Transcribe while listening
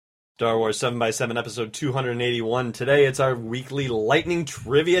Star Wars 7x7, episode 281. Today, it's our weekly Lightning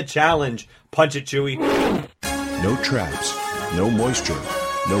Trivia Challenge. Punch it, Chewie. No traps, no moisture,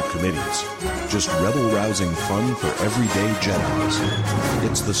 no committees. Just rebel-rousing fun for everyday Jedis.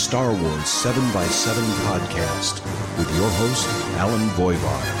 It's the Star Wars 7x7 podcast with your host, Alan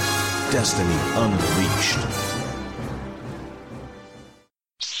Voivod. Destiny Unleashed.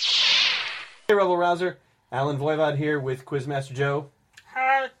 Hey, Rebel Rouser. Alan Voivod here with Quizmaster Joe.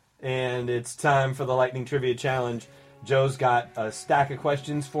 Hi. And it's time for the Lightning Trivia Challenge. Joe's got a stack of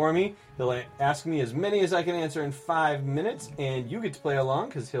questions for me. He'll ask me as many as I can answer in 5 minutes, and you get to play along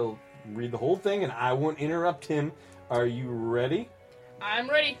because he'll read the whole thing and I won't interrupt him. Are you ready? I'm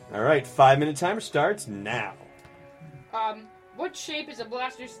ready. All right, 5-minute timer starts now. What shape is a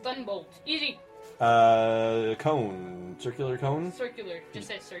blaster's stun bolt? Easy. Cone. Circular cone? Circular. Just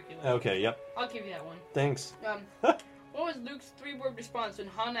says circular. Okay, yep. I'll give you that one. Thanks. What was Luke's 3-word response when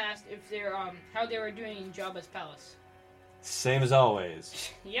Han asked if they're how they were doing in Jabba's palace? Same as always.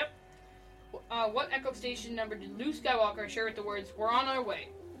 Yep. What Echo Station number did Luke Skywalker share with the words, "We're on our way"?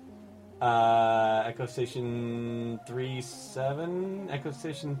 Echo Station 37? Echo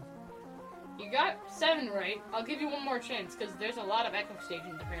Station... You got 7 right. I'll give you one more chance because there's a lot of Echo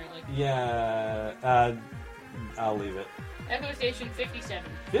Stations apparently. Yeah, I'll leave it. Echo Station 57.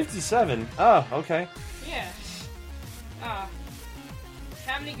 57? Oh, okay. Yeah.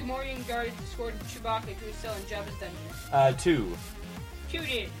 How many Gamorrean guards escorted Chewbacca to his cell in Jabba's dungeon? 2. 2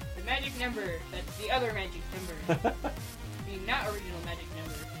 did. The magic number. That's the other magic number. The not original magic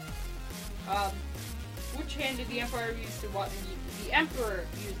number. Which hand did the Emperor use to walk? The Emperor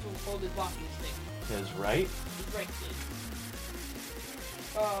used to hold his walking stick. Is right? His right did.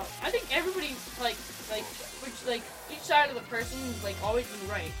 I think everybody each side of the person always been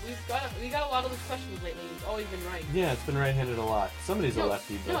right. We got a lot of those questions lately. It's always been right. Yeah, it's been right-handed a lot. Somebody's a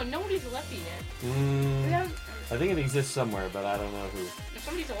lefty, but... No, nobody's a lefty yet. I think it exists somewhere, but I don't know who. If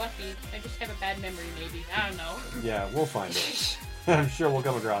somebody's a lefty, I just have a bad memory, maybe. I don't know. Yeah, we'll find it. I'm sure we'll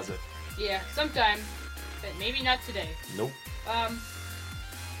come across it. Yeah, sometime, but maybe not today. Nope.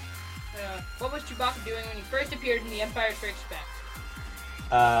 What was Chewbacca doing when he first appeared in The Empire Strikes Back?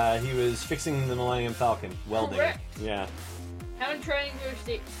 He was fixing the Millennium Falcon. Welding. Correct. Yeah. How many triangular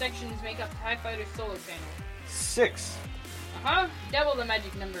sections make up TIE Fighter's solar panel? 6. Double the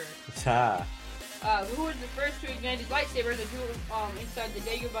magic number. Ah. Who was the first to ignite his lightsaber that drew inside the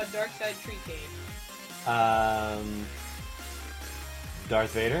Dagobah Darkside tree cave?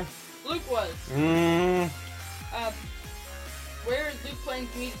 Darth Vader? Luke was. Where is Luke planning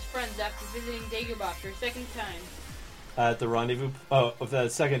to meet his friends after visiting Dagobah for a second time? At the rendezvous. Oh, the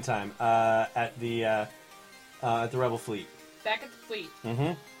second time. At the Rebel fleet. Back at the fleet.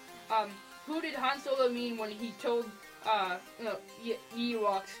 Mm-hmm. Who did Han Solo mean when he told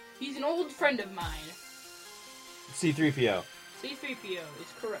Ewoks, "He's an old friend of mine"? C-3PO. C-3PO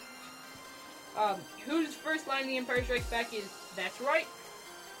is correct. Whose first line in The Empire Strikes Back is "That's right"?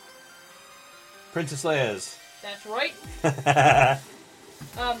 Princess Leia's. That's right.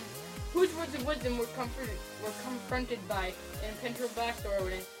 Whose words of wisdom were confronted by an Imperial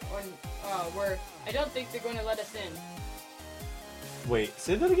backstory where I don't think they're going to let us in. Wait,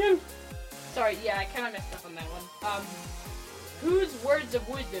 say that again? Sorry, yeah, I kind of messed up on that one. Whose words of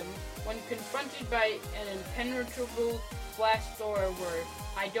wisdom, when confronted by an impenetrable blast door, were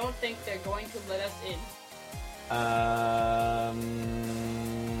I don't think they're going to let us in?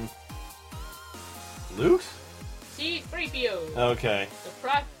 Luke? C-3PO. Okay. The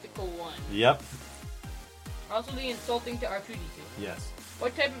practical one. Yep. Also the insulting to R2-D2. Yes.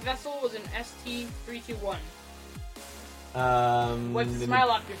 What type of vessel was an ST-321? Wipe the the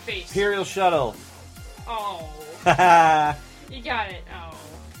smile off your face. Imperial Shuttle. Oh. Haha. You got it.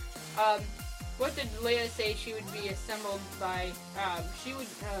 Oh. What did Leia say she would be assembled by?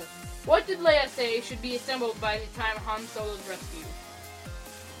 What did Leia say should be assembled by the time Han Solo's rescue?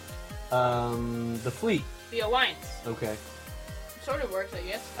 The fleet. The Alliance. Okay. Sort of works, I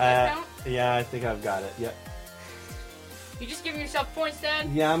guess. Does that count? Yeah, I think I've got it. Yep. You just giving yourself points, Dad?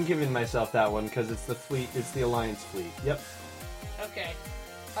 Yeah, I'm giving myself that one because it's the fleet. It's the Alliance fleet. Yep. Okay.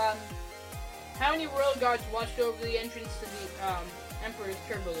 How many royal guards watched over the entrance to the Emperor's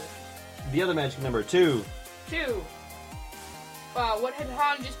turbo lift? The other magic number 2. 2. What had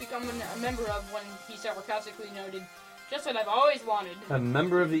Han just become a member of when he sarcastically noted, "Just what I've always wanted"? A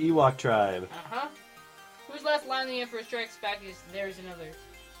member of the Ewok tribe. Whose last line in The Emperor Strikes Back is "There's another"?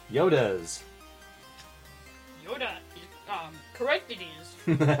 Yoda's. Yoda. Correct it is.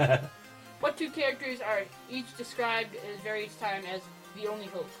 What 2 characters are each described at various times as the only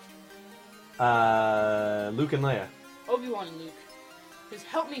host? Luke and Leia. Obi-Wan and Luke. Because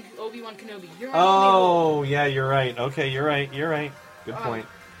help me, Obi-Wan Kenobi. You're my only hope. yeah, you're right. Okay, you're right. Good point.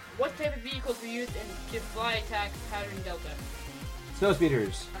 What type of vehicles were used in to fly attack Pattern Delta? Snow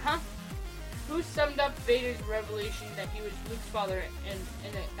speeders. Who summed up Vader's revelation that he was Luke's father in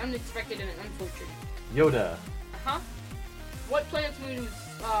an unexpected and unfortunate? Yoda. What planet's moon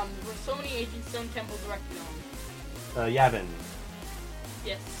were so many ancient stone temples erected on? Yavin.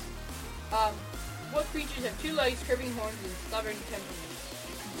 Yes. What creatures have 2 legs, curving horns, and stubborn temperaments?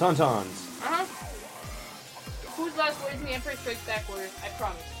 Tauntauns. Whose last words in The Empire Strikes Back were, I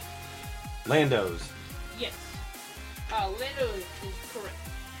promise? Lando's. Yes. Lando is correct.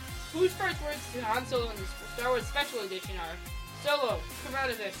 Whose first words to Han Solo in the Star Wars Special Edition are, Solo, come out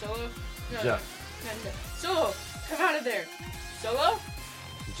of there, Solo. No. Solo, come out of there. Solo?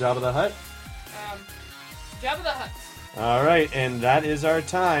 Jabba the Hutt. Jabba the Hutt. All right, and that is our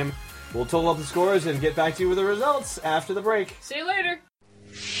time. We'll total up the scores and get back to you with the results after the break. See you later.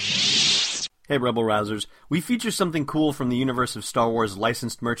 Hey Rebel Rousers, we feature something cool from the universe of Star Wars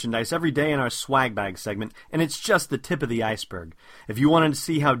licensed merchandise every day in our swag bag segment, and it's just the tip of the iceberg. If you wanted to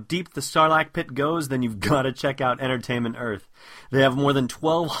see how deep the Sarlacc pit goes, then you've got to check out Entertainment Earth. They have more than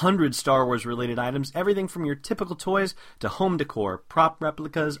 1,200 Star Wars related items, everything from your typical toys to home decor, prop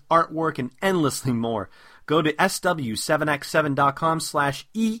replicas, artwork, and endlessly more. Go to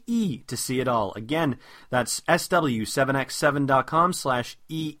sw7x7.com/EE to see it all. Again, that's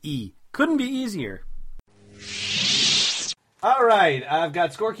sw7x7.com/EE. Couldn't be easier. All right, I've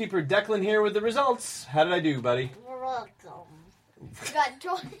got scorekeeper Declan here with the results. How did I do, buddy? You're welcome. You got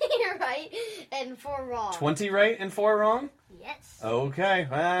 20 right and 4 wrong. 20 right and 4 wrong? Yes. Okay,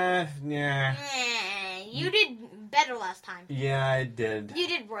 yeah. You did better last time. Yeah, I did. You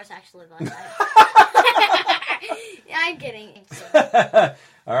did worse, actually, last time. I'm kidding.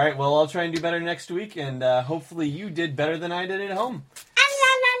 All right, well, I'll try and do better next week, and hopefully you did better than I did at home.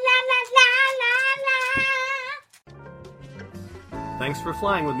 Thanks for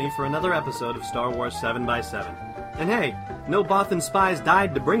flying with me for another episode of Star Wars 7x7. And hey, no Bothan spies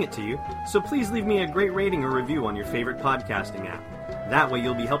died to bring it to you, so please leave me a great rating or review on your favorite podcasting app. That way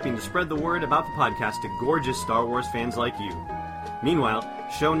you'll be helping to spread the word about the podcast to gorgeous Star Wars fans like you. Meanwhile,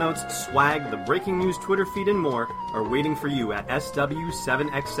 show notes, swag, the breaking news Twitter feed, and more are waiting for you at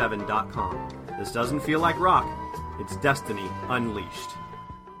sw7x7.com. This doesn't feel like rock. It's Destiny Unleashed.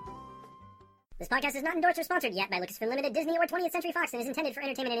 This podcast is not endorsed or sponsored yet by Lucasfilm Limited, Disney, or 20th Century Fox and is intended for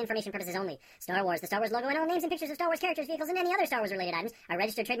entertainment and information purposes only. Star Wars, the Star Wars logo, and all names and pictures of Star Wars characters, vehicles, and any other Star Wars-related items are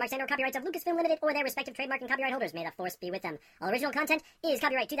registered trademarks and/or copyrights of Lucasfilm Limited or their respective trademark and copyright holders. May the Force be with them. All original content is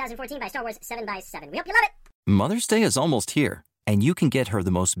copyright 2014 by Star Wars 7x7. We hope you love it! Mother's Day is almost here, and you can get her the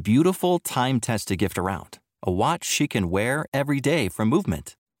most beautiful, time-tested gift around. A watch she can wear every day from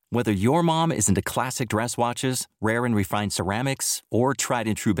Movement. Whether your mom is into classic dress watches, rare and refined ceramics, or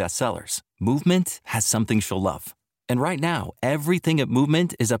tried-and-true bestsellers, Movement has something she'll love. And right now, everything at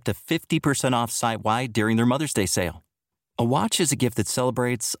Movement is up to 50% off site-wide during their Mother's Day sale. A watch is a gift that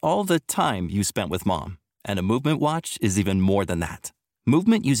celebrates all the time you spent with Mom. And a Movement watch is even more than that.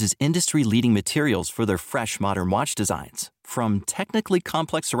 Movement uses industry-leading materials for their fresh, modern watch designs, from technically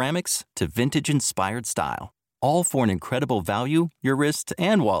complex ceramics to vintage-inspired style. All for an incredible value your wrist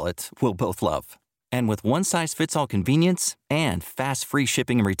and wallet will both love. And with one-size-fits-all convenience and fast free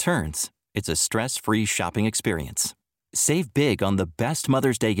shipping and returns, it's a stress-free shopping experience. Save big on the best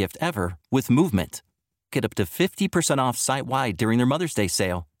Mother's Day gift ever with Movement. Get up to 50% off site-wide during their Mother's Day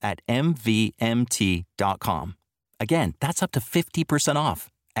sale at MVMT.com. Again, that's up to 50%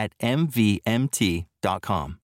 off at MVMT.com.